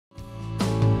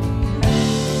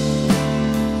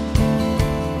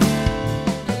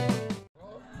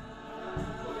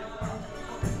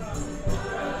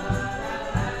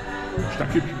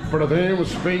preparadinho, uma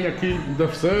espinha aqui,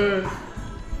 deve ser.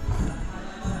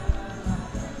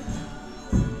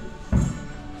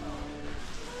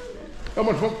 Ah,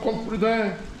 mas vamos com por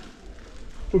ideia.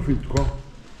 O filho de com.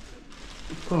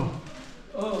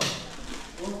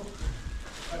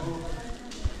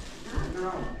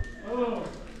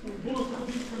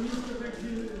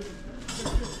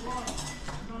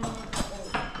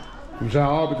 Já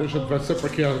óbvio, a gente vai sempre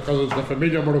aqui à Casa da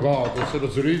Família Morgado, a ser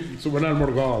Azurito de Subscreva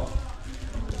Morgado.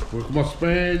 Foi com uma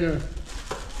espelha.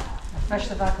 A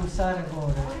festa vai começar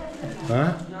agora.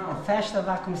 Hã? A festa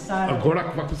vai começar agora. Agora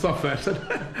que vai começar a festa.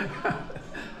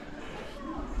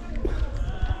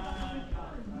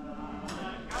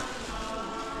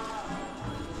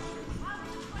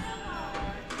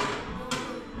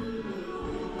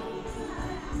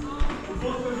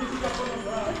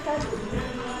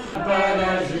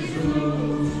 Para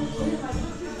Jesus,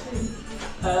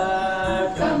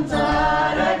 a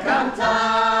cantar,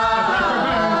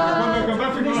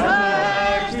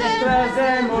 nós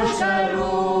trazemos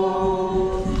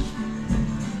calor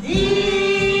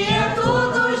e a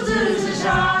todos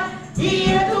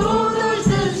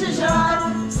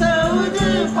desejar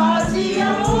saúde, paz e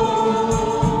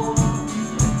amor,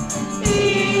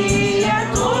 e a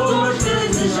todos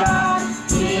desejar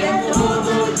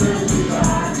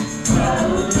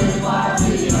saúde, paz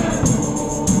e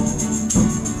amor.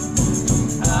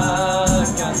 A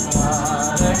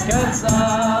cantar,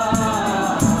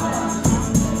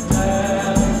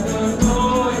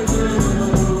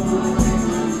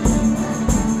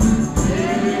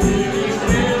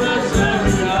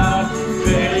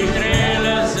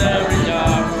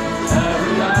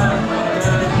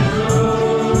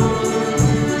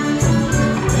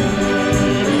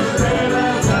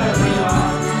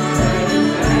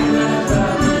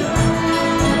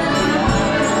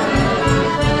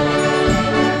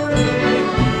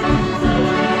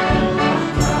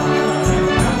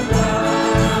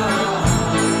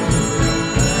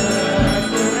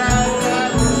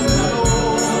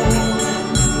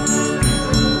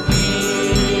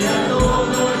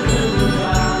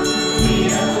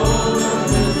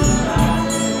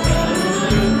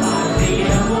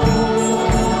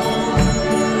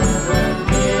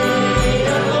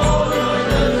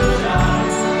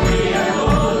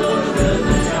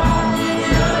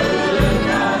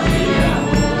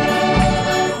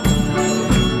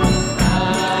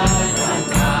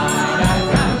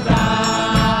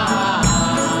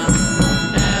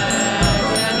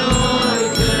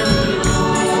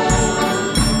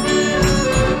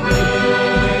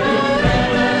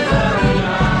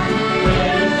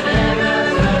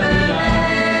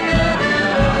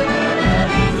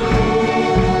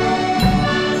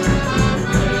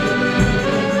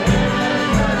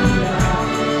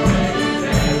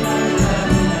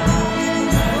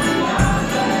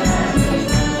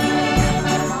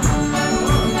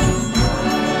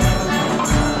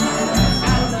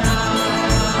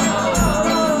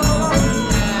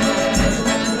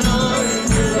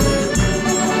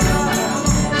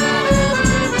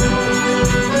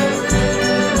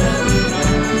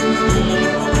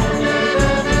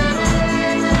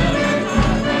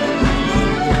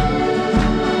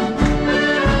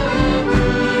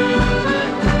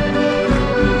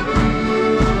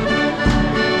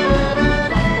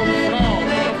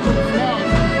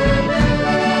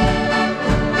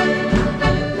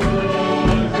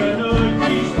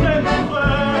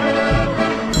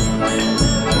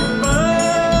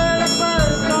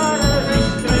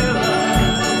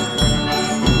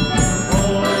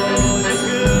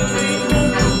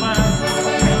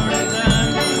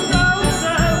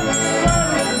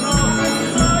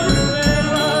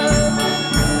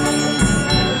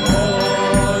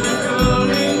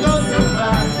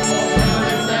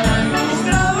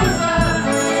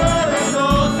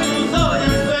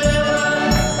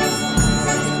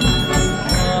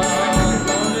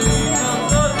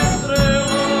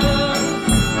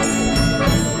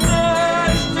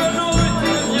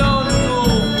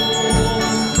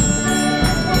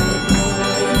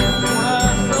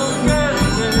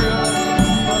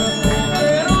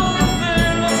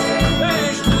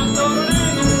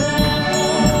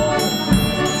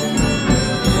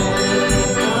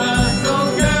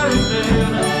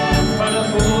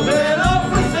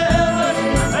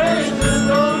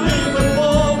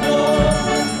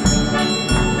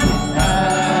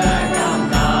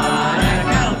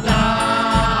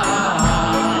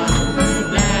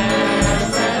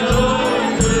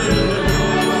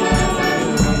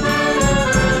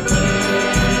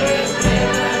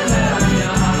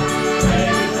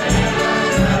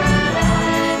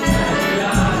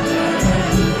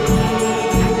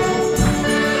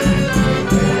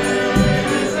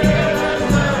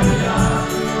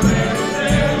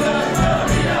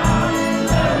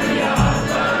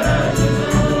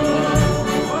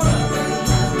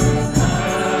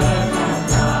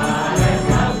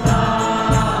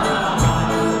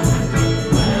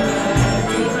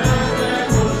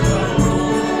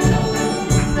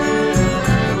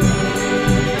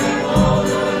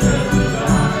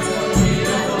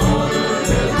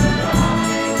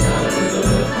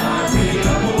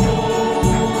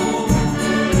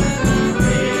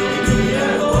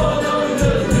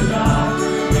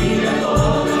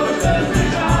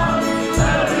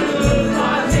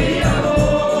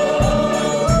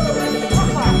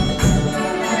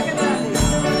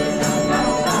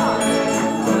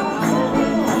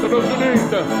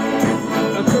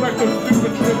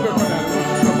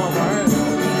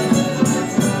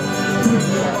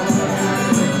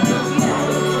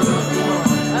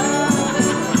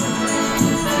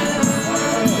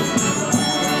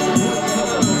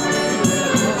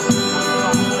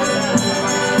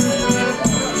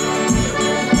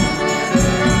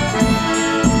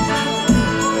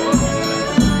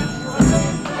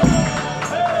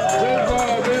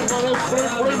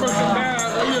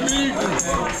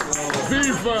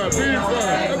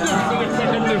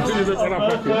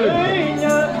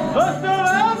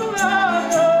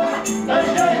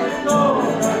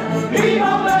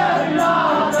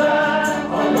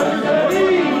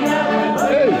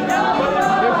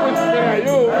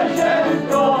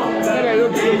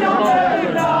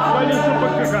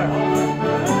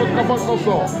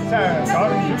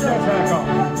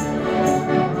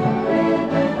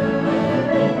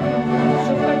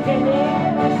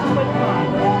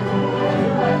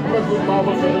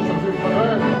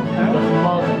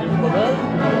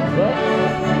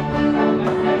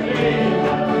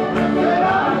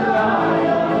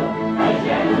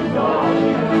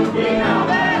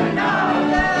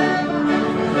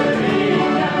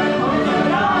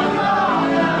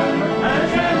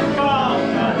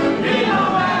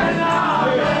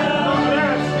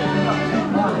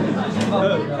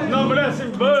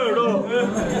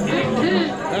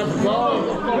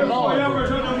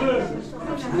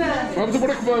 Vamos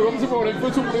embora que vai, vamos embora, que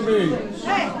foi surpreender.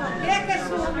 É que é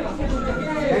super.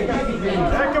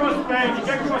 É que eu os pede,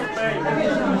 que é que eu os pede.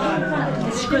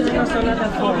 Essas coisas não são nada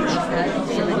fortes.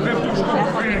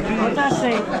 Não está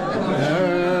assim.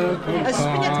 A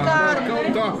sopinha de carne.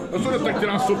 Cantar. A senhora tem que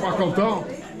tirar a sopa a cantão?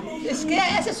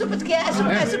 Essa sopa de quê? A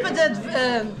sopa de...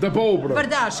 Da abóbora.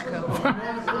 Bardasca.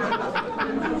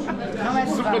 Não é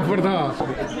Sopa de verdasca.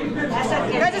 essa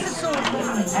aqui. Cadê essa sopa?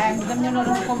 É, mas a minha não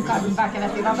come carne de vaca na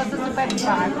cidade, mas a sopa é de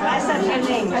vaca. Essa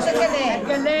galinha. Essa galinha.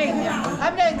 Galinha.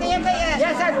 Ah, mulher, quem é? E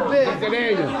essa é de peixe.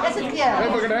 Galinha. Essa de quê? É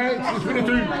uma galinha,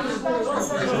 espírito.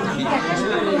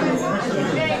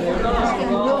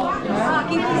 Ah,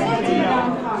 que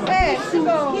é? Se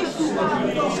bom. Que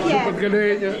é? Sopa de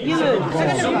galinha.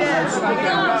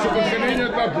 Sopa de galinha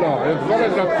está lá. É de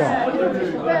várias já está.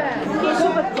 Que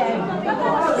sopa de quê?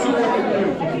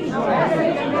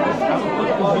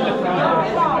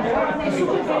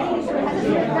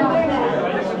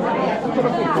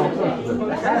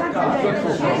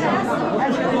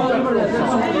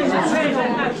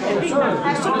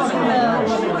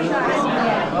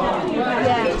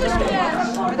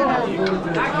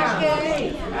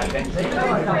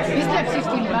 Isto é preciso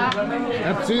limpar.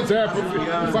 É preciso, é.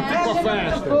 Só tipo para a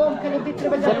festa.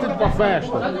 Só tipo para a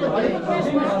festa.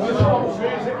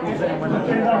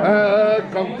 A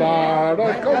cantar,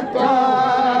 a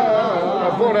cantar. A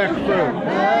pôr é que foi.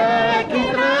 É que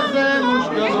trazemos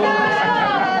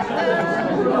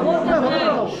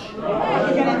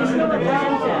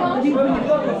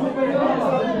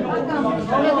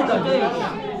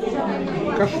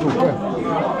Cachorro, é?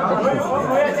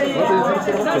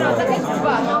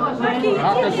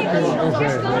 Ah, cachorro, não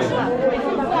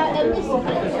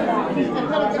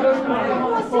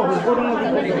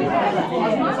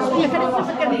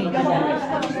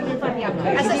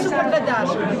essa é super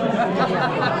bardasca.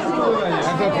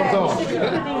 Essa é perdão.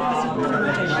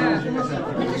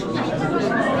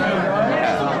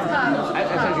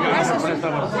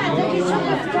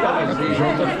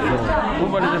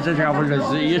 Uma das vezes já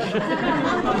vazias.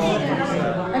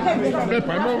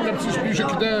 Epá, não é preciso bicho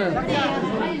aqui dentro.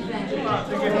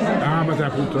 Ah, mas é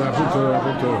puta, é puta, é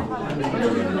puta.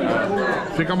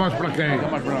 Fica mais para quem? Fica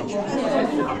mais branco.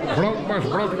 Branco, mais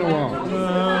branco não há.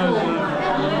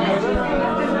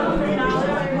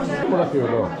 Por aqui,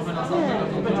 ó.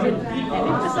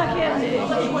 Só que é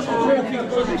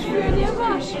ali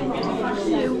abaixo.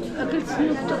 Aquele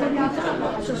senhor que toca a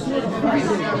guitarra, o seu senhor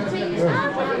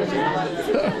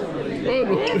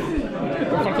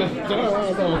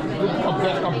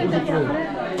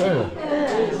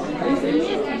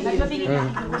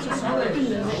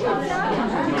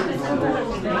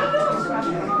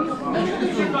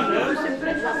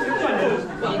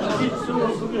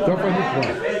Então faz muito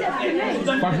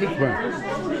bem. Faz muito bem.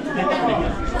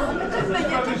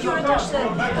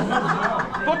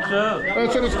 Pode ser. A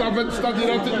senhora está vendo se está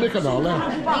direto no meu canal, não é?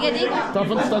 Diga, diga. Está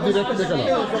vendo se está direto no meu canal?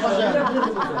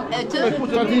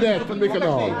 Está direto no meu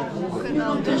canal.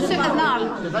 Do seu canal.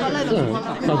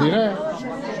 Está direto?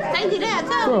 Está em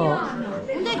direto?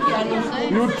 Onde é que é? Não sei.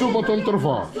 E o teu botão de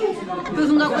travar? Depois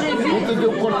não dá para ver. Ontem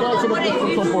deu cortar, se não pôs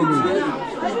cortar para o luz.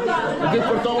 Deu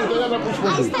cortar, ontem ela pôs para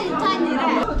o luz. Está em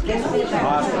direto.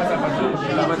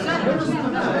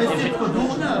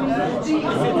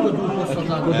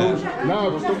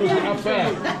 Não, estamos a fé.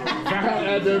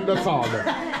 É dentro da sala.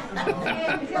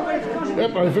 É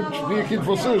pá, eu vou me despedir aqui de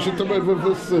vocês e também vou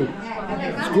ver se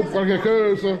desculpe qualquer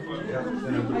coisa.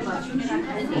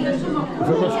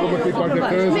 Vou ver se como aqui qualquer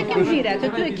coisa. Como é que é direto? Eu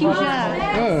estou aqui já.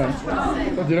 É,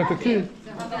 está direto aqui.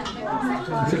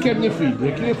 Isso aqui é a minha filha,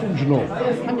 aqui é fomos novos.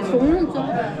 Olha, sou unto.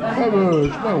 Ah, mas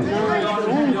não.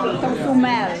 Então sou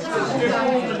mel.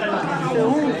 Sou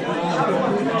unto.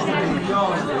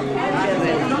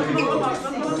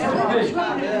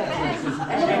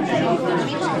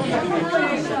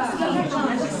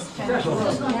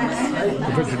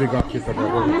 Deixa eu te ligar aqui também.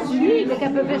 Liga, que é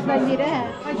pra ver se vai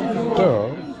direto.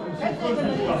 Então.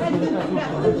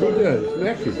 Cadê?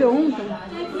 É aqui. Foi ontem.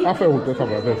 Ah, foi ontem, tá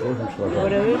bom. Vamos mostrar.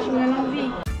 Agora eu não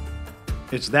vi.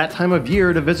 It's that time of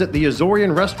year to visit the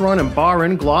Azorian restaurant and bar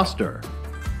in Gloucester.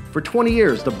 For 20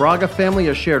 years, the Braga family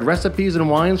has shared recipes and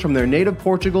wines from their native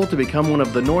Portugal to become one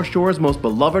of the North Shore's most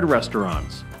beloved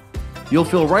restaurants. You'll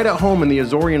feel right at home in the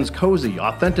Azorian's cozy,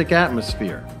 authentic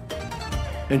atmosphere.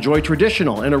 Enjoy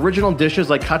traditional and original dishes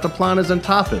like cataplanas and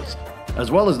tapas,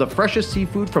 as well as the freshest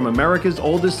seafood from America's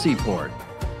oldest seaport.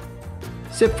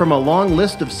 Sip from a long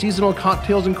list of seasonal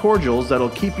cocktails and cordials that'll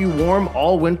keep you warm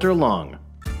all winter long.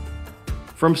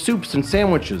 From soups and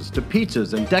sandwiches to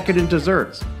pizzas and decadent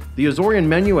desserts, the Azorian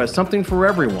menu has something for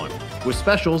everyone, with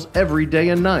specials every day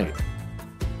and night.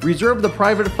 Reserve the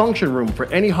private function room for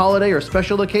any holiday or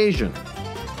special occasion.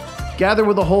 Gather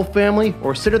with the whole family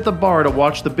or sit at the bar to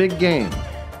watch the big game.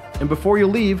 And before you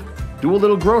leave, do a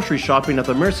little grocery shopping at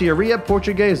the Mercearia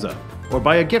Portuguesa or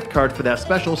buy a gift card for that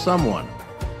special someone.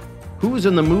 Who's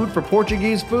in the mood for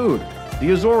Portuguese food?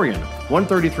 The Azorian,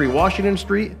 133 Washington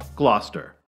Street, Gloucester.